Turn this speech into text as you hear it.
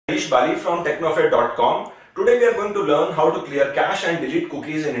Bali from Technofare.com. Today we are going to learn how to clear cache and delete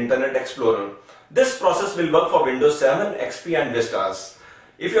cookies in Internet Explorer. This process will work for Windows 7, XP and Vistas.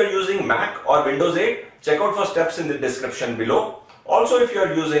 If you are using Mac or Windows 8, check out for steps in the description below. Also, if you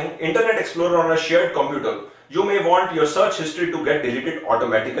are using Internet Explorer on a shared computer, you may want your search history to get deleted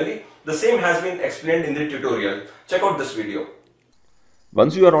automatically. The same has been explained in the tutorial. Check out this video.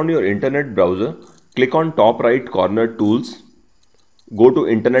 Once you are on your internet browser, click on top right corner Tools, go to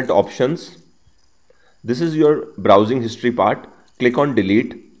Internet Options. This is your browsing history part. Click on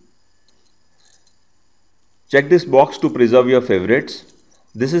Delete. Check this box to preserve your favorites.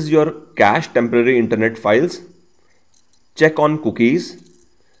 This is your cached temporary internet files. Check on cookies.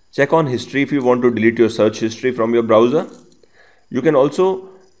 Check on history if you want to delete your search history from your browser. You can also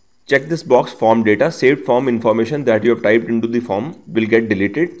check this box form data. Saved form information that you have typed into the form will get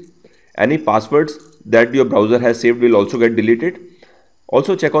deleted. Any passwords that your browser has saved will also get deleted.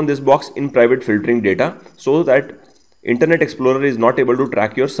 Also check on this box in private filtering data so that Internet Explorer is not able to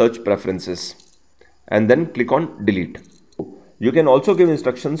track your search preferences. And then click on delete. You can also give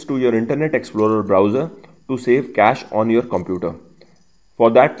instructions to your Internet Explorer browser to save cache on your computer. For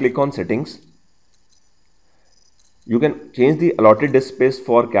that, click on settings. You can change the allotted disk space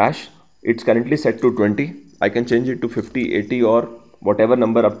for cache. It's currently set to 20. I can change it to 50, 80 or whatever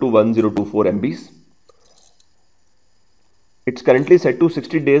number up to 1024 MBs. It's currently set to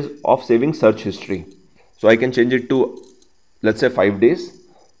 60 days of saving search history. So I can change it to, let's say, 5 days.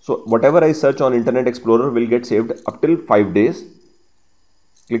 So whatever I search on Internet Explorer will get saved up till 5 days.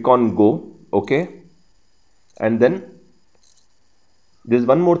 Click on Go, OK. And then there's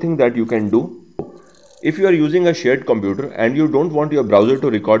one more thing that you can do. If you are using a shared computer and you don't want your browser to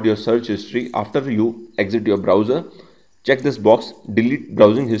record your search history after you exit your browser, check this box, delete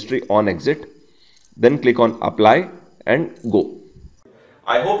browsing history on exit. Then click on Apply and go.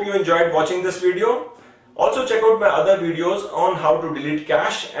 I hope you enjoyed watching this video. Also check out my other videos on how to delete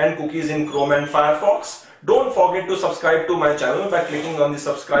cache and cookies in Chrome and Firefox. Don't forget to subscribe to my channel by clicking on the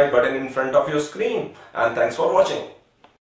subscribe button in front of your screen. And thanks for watching.